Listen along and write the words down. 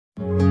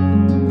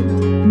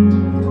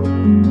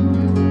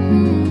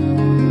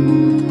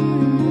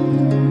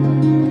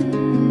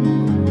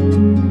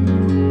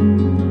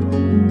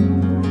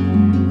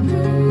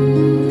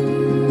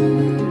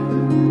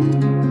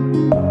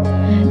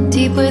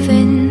Deep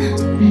within,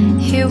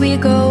 here we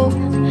go,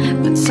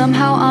 but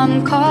somehow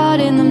I'm caught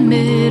in the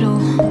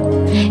middle.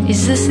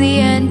 Is this the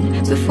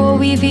end before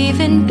we've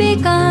even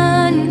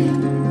begun?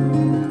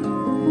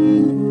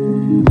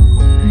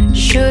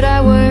 Should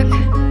I work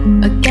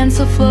against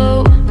the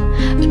flow,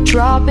 a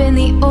drop in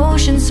the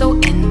ocean so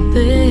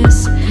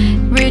endless,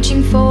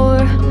 reaching for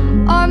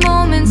our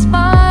moments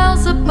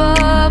miles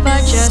above?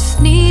 I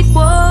just need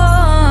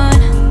one,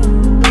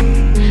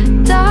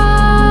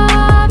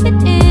 diving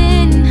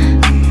in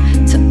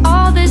to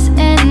all this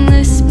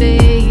endless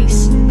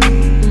space,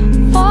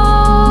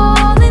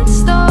 falling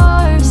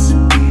stars,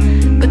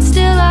 but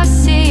still I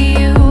see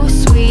you,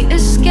 sweet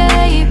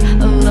escape,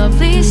 a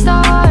lovely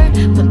start,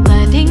 but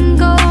letting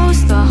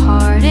go's the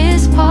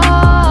hardest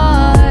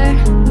part,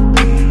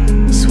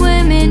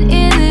 swimming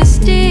in this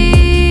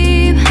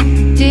deep,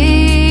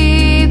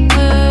 deep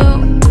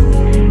blue.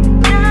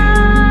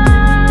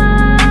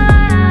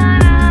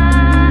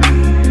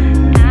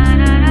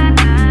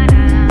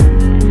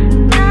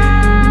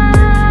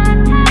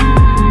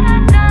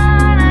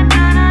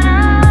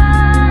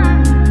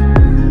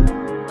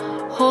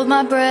 Hold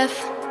my breath,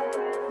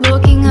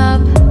 looking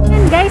up.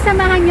 Guys,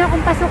 samahan nyo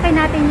kung pasukin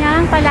natin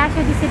yung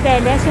Palacio de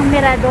Cibeles, yung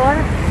Mirador,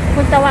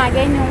 kung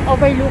tawagin, yung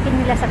overlooking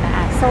nila sa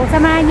taas. So,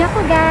 samahan nyo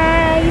ako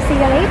guys. See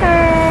you later!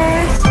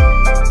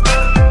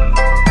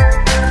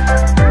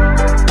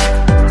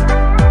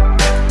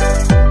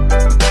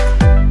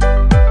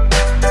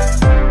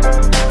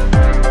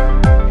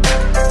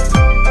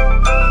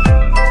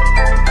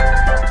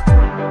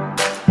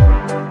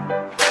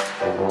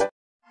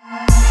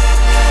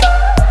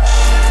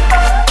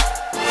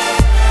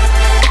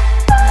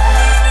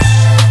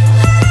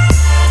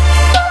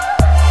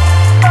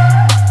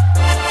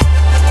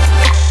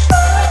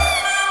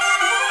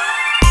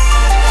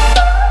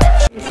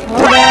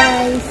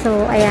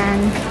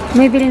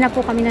 Bumibili na po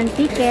kami ng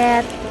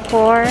ticket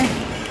for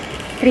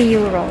 3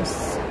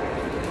 euros.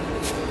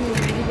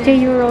 3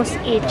 euros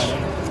each.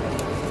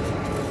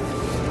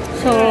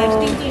 So, a las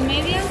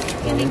 5:30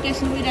 tienen que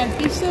subir al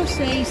piso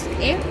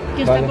 6E,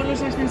 que está por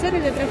los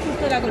ascensores detrás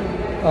justo de la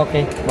columna. Ok,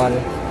 vale.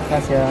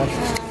 Gracias.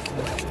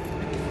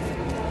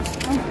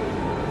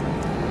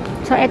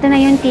 So, ito na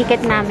yung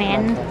ticket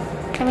namin.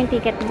 Ito yung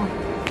ticket mo.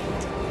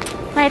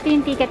 So, ito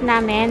yung ticket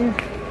namin.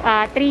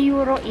 3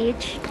 euro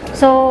each.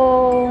 So,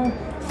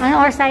 ano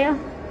oras tayo?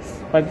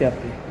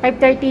 5:30.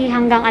 5:30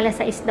 hanggang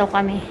alas 6 daw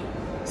kami.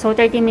 So,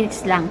 30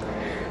 minutes lang.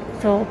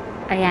 So,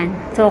 ayan.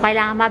 So,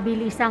 kailangan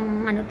mabilis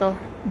ang ano to,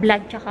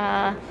 vlog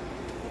tsaka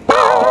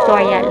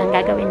tutorial ang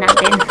gagawin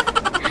natin.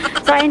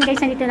 So, ayan guys,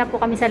 nandito na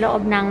po kami sa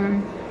loob ng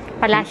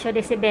Palacio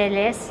de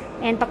Cibeles.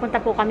 And papunta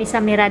po kami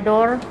sa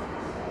Mirador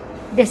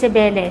de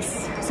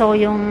Cibeles. So,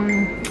 yung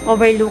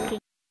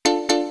overlooking.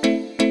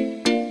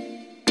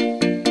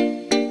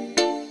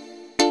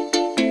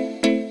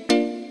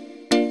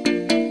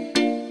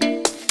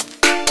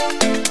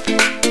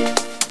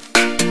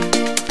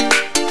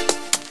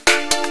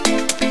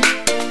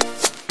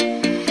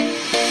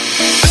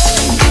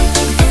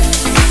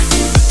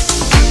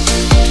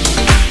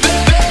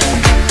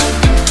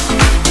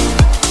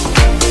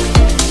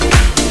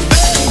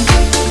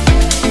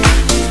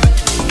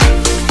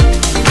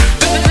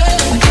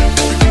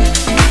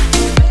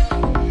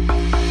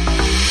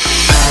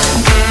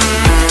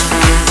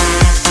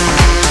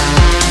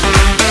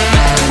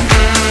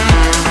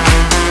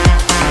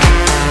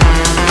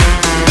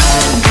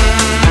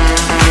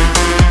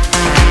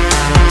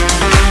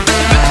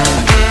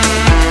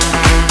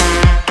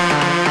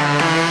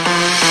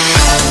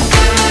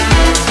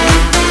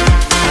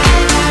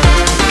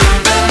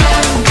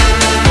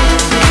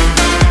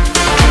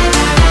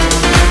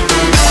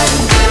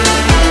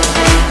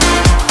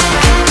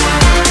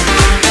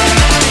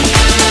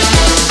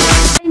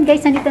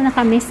 Guys, nandito na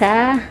kami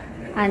sa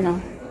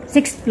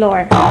 6th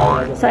floor.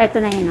 So, ito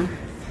na yun.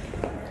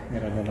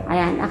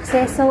 Ayan,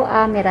 acceso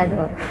a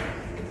Mirador.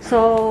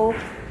 So,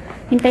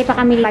 hintay pa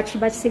kami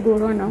batch-batch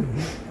siguro, no?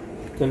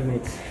 12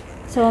 minutes.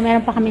 So,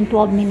 meron pa kami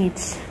 12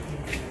 minutes.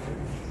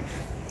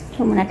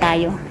 So, muna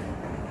tayo.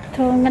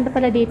 So, ang ganda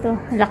pala dito.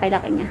 Ang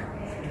laki-laki niya.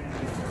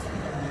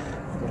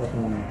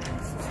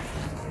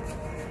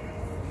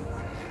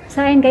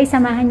 So, ayan guys,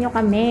 samahan nyo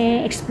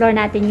kami. Explore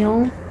natin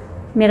yung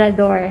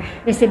Mirador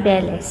de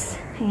Cibeles.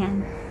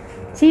 Ayan.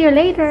 See you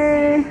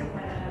later!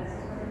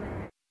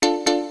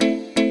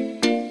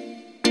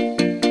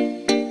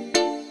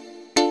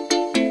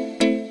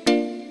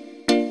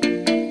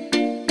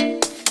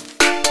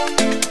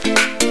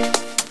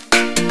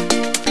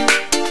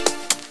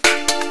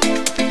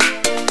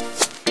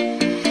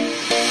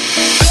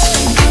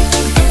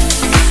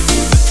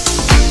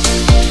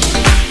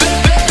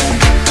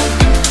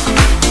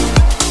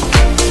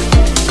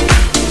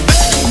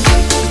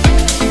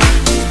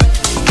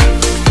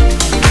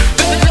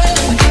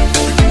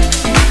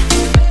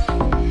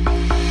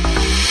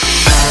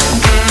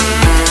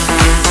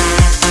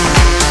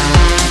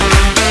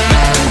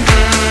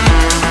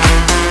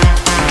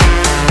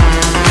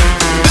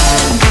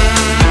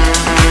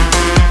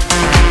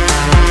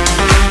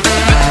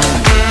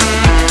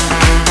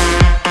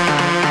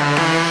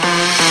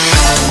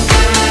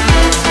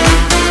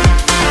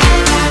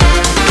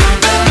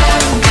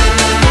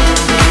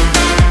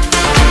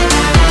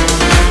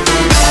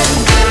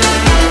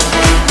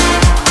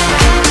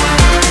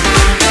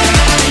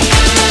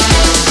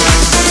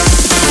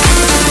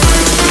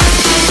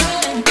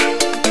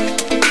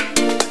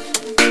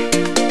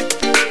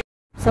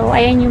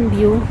 ayan yung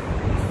view.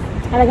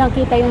 Talagang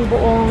kita yung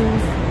buong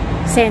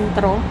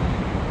sentro.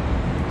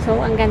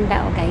 So, ang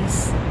ganda, oh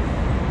guys.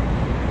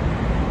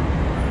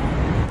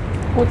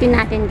 Putin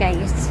natin,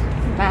 guys.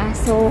 Diba?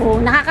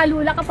 So,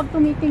 nakakalula kapag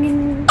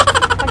tumitingin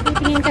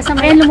ka sa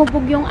may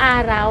lumubog yung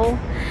araw.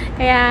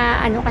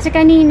 Kaya, kasi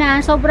kanina,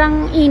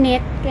 sobrang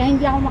init. Kaya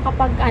hindi ako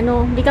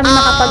hindi kami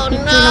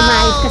makapag-picture na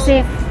maayos.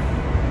 Kasi,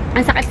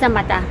 ang sakit sa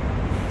mata.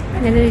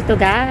 Ano dito,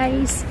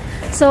 guys.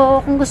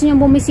 So, kung gusto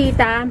nyo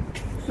bumisita,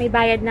 may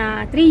bayad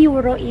na 3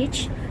 euro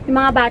each. Yung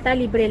mga bata,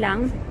 libre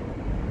lang.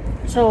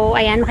 So,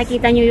 ayan,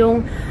 makikita nyo yung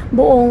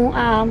buong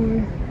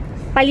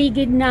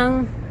paligid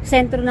ng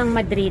sentro ng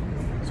Madrid.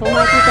 So,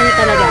 makikita nyo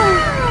talaga.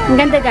 Ang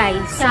ganda,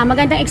 guys.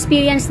 Magandang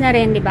experience na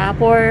rin, di ba?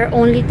 For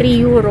only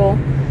 3 euro.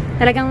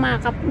 Talagang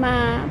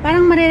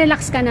parang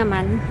marirelax ka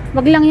naman.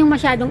 Wag lang yung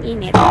masyadong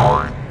init.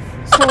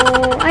 So,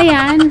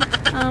 ayan.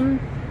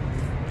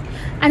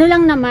 Ano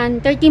lang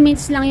naman, 30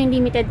 minutes lang yung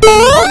limited time.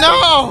 Oh,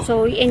 no!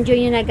 So,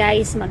 enjoy nyo na,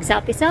 guys.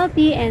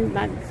 Mag-selfie and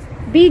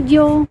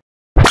mag-video.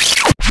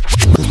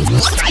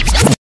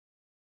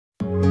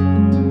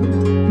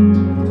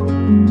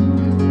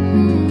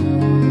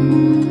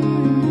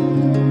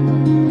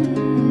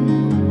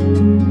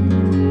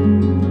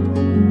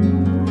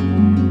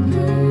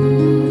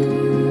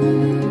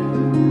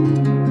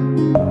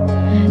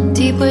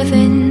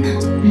 Within,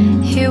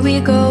 here we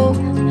go,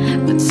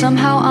 but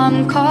somehow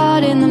I'm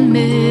caught in the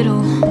middle.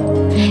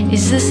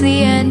 Is this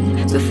the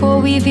end before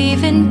we've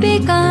even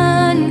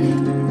begun?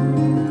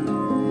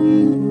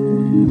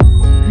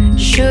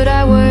 Should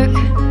I work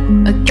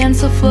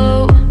against the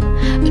flow,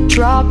 a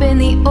drop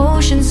in the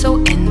ocean so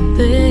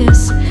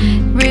endless,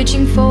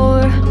 reaching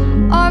for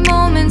our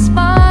moments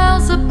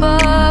miles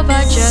above?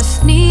 I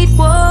just need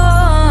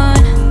one,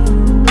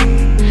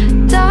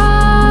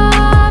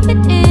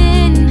 diving in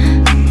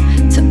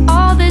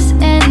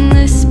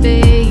endless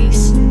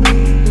space,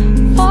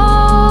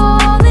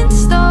 falling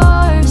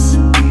stars,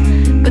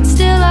 but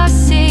still I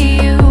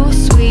see you.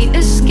 Sweet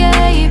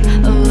escape,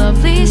 a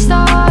lovely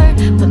start,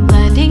 but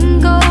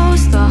letting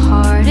go's the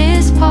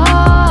hardest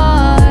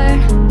part.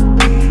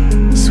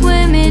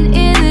 Swimming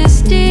in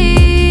this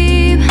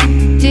deep,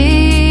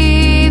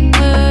 deep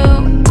blue.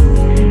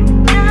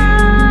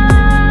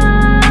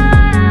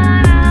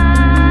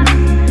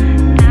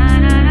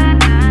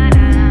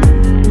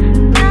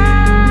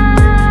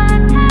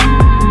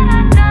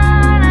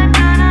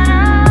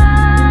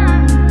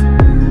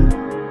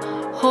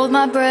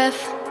 My breath,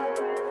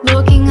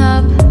 looking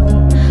up,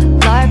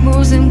 life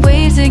moves in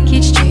waves that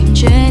keeps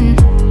changing.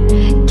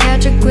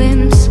 Catch a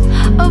glimpse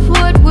of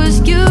what was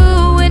you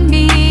and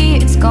me.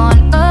 It's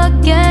gone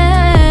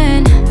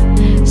again,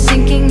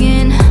 sinking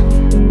in,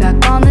 back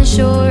on the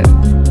shore,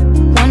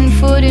 one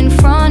foot in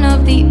front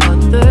of the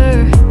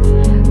other.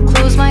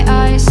 Close my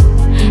eyes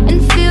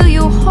and feel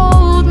you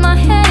hold my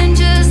hand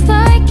just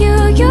like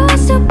you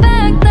used to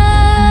back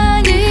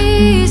then.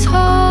 These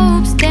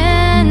hopes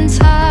dance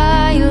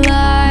high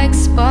like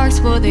sparks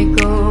before they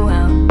go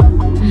out,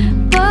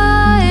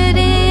 but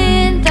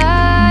in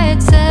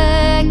that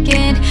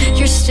second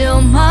you're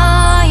still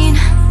mine.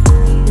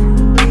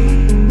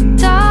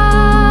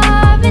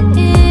 Diving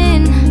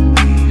in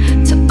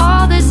to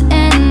all this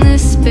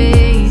endless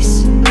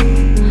space,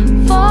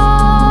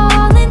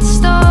 falling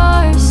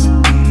stars,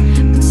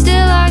 but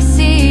still I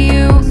see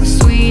you. A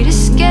sweet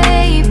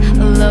escape,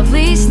 a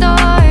lovely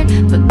start,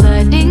 but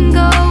letting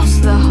go's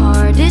the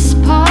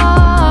hardest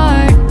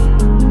part.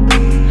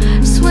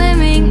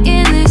 Swimming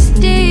in this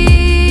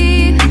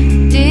deep,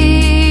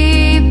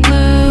 deep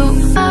blue.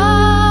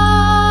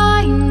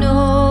 I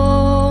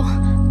know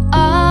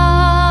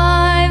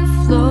I'm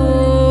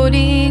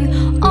floating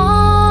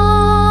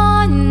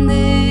on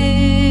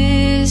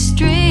this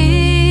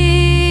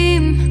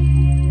dream,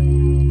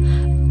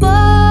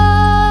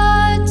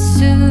 but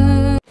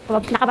soon.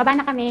 Nakababa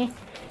na kami.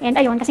 And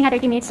ayun, kasi nga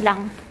 30 minutes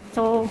lang.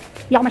 So,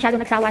 hindi ako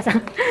masyadong nagsawa sa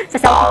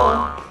selfie ko.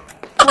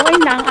 So,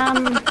 ayun lang,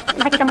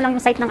 nakikita mo lang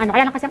yung site ng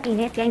kaya lang kasi ang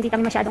init, kaya hindi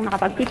kami masyadong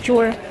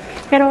nakapag-picture.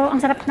 Pero, ang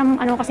sarap ng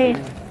kasi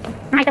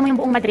nakita mo yung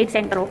buong Madrid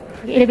Sentro.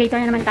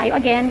 Elevator na naman tayo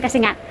again, kasi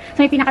nga,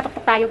 so may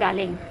pinakatuktok tayo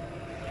galing.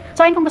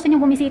 So, ayun, kung gusto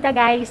nyo bumisita,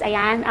 guys,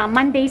 ayan,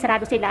 Monday,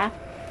 sarado sila.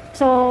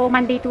 So,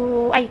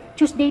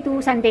 Tuesday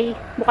to Sunday,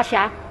 bukas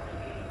siya.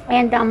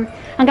 And,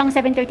 hanggang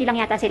 7:30 lang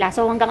yata sila.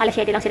 So, hanggang alas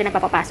 7 lang sila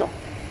nagpapapasok.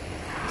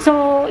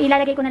 So,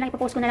 ilalagay ko na lang,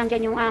 ipopost ko na lang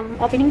dyan yung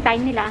opening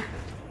time nila.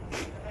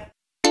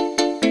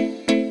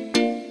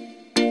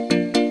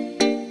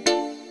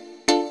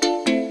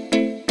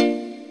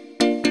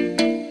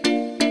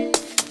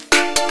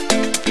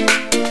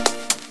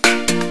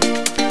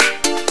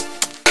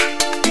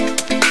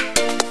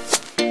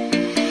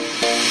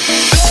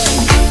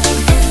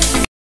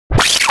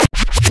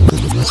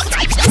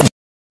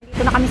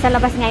 Dito na kami sa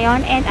labas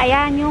ngayon. And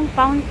ayan yung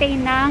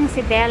fountain ng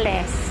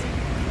Cibeles.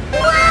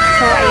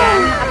 So,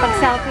 ayan,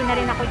 nakapag-selfie na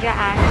rin ako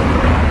dyan.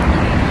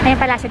 Ayan,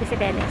 Palacio de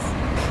Cibeles.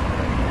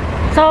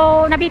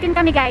 So, nabitin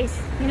kami, guys.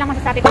 Yun lang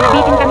masasabi ko,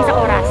 nabitin kami sa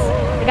oras.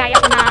 Gaya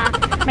ko na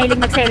mahilig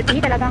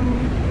mag-selfie. Talagang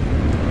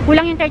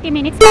Kulang yung 30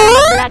 minutes para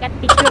mag-vlog at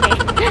picture eh.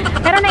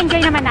 Pero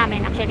na-enjoy naman namin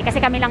actually kasi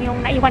kami lang yung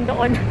naiwan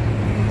doon.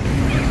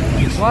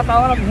 Mga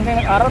tao na hindi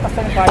nag-araw tapos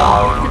nag-kaya.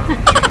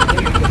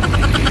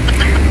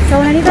 So,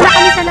 nandito na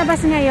kami sa labas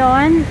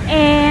ngayon.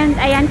 And,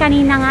 ayan,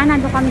 kanina nga,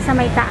 nandun kami sa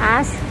may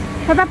taas.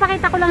 So,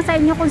 papakita ko lang sa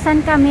inyo kung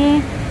saan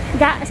kami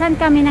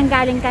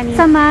nanggaling kanina.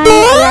 Sa may,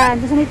 ayan,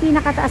 doon sa may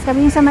pinakataas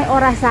kami, yung sa may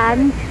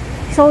orasan.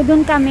 So,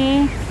 doon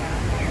kami,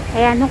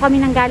 ayan, doon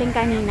kami nanggaling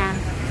kanina.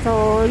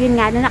 So, yun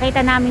nga, doon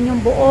nakita namin yung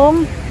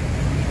buong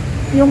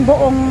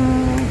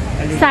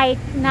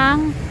site ng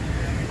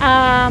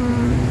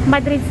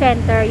Madrid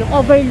Center, yung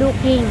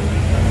overlooking.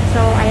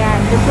 So, ayan,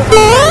 doon po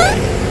kami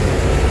galing.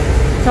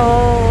 So,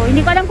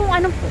 hindi ko alam kung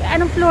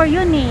anong floor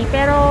yun eh.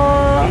 Pero,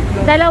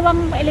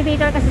 dalawang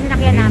elevator kasi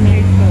sinakyan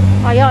namin.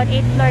 O yun,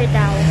 8th floor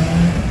daw.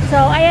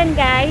 So, ayan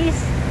guys.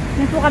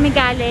 Yun po kami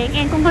galing.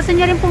 And kung gusto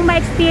nyo rin pong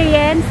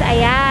ma-experience,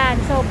 ayan.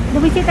 So,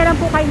 bumisita lang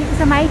po kayo dito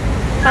sa may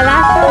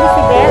Palacio de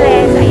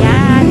Cibeles.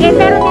 Ayan. And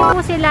meron din po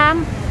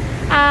silang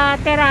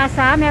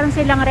terasa. Meron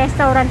silang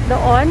restaurant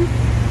doon.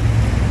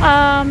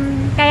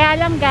 Kaya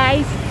lang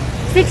guys,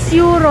 6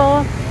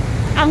 euro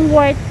ang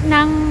worth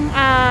ng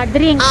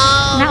drink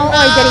na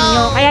o-orderin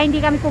nyo. Kaya hindi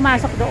kami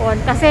pumasok doon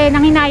kasi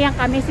nanghinayang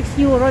kami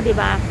 6 euro,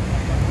 diba?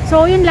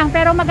 So yun lang,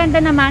 pero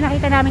maganda naman,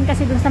 nakita namin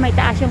kasi dun sa may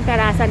taas yung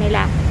terasa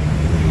nila.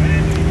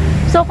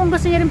 So kung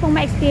gusto nyo rin pong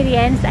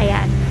ma-experience,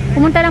 ayan,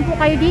 pumunta lang po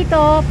kayo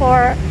dito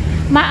for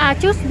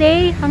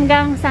Tuesday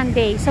hanggang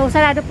Sunday. So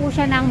sarado po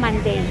siya ng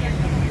Monday.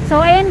 So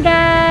ayan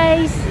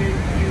guys,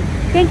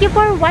 thank you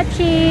for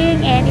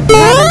watching, and if you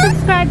haven't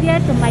subscribed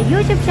yet to my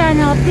YouTube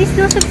channel, please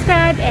do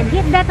subscribe and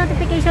hit that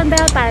notification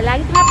bell para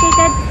lagi kang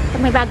updated pag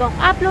may bagong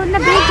upload na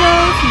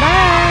videos.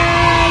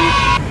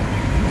 Bye!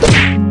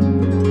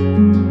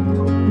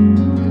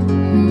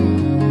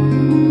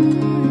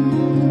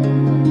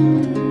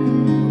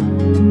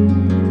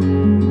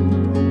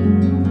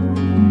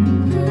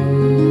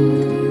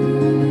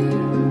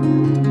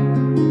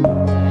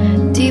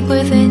 Deep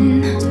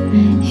within,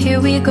 here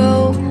we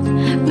go.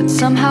 But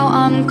somehow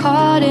I'm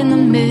caught in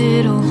the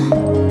middle.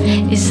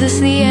 Is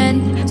this the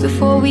end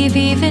before we've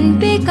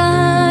even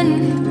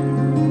begun?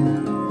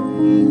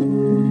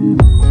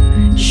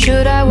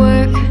 Should I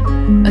work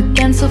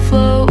against the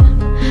flow?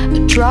 A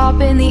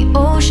drop in the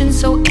ocean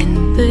so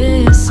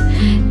endless,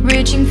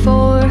 reaching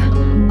for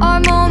our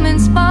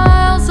moments by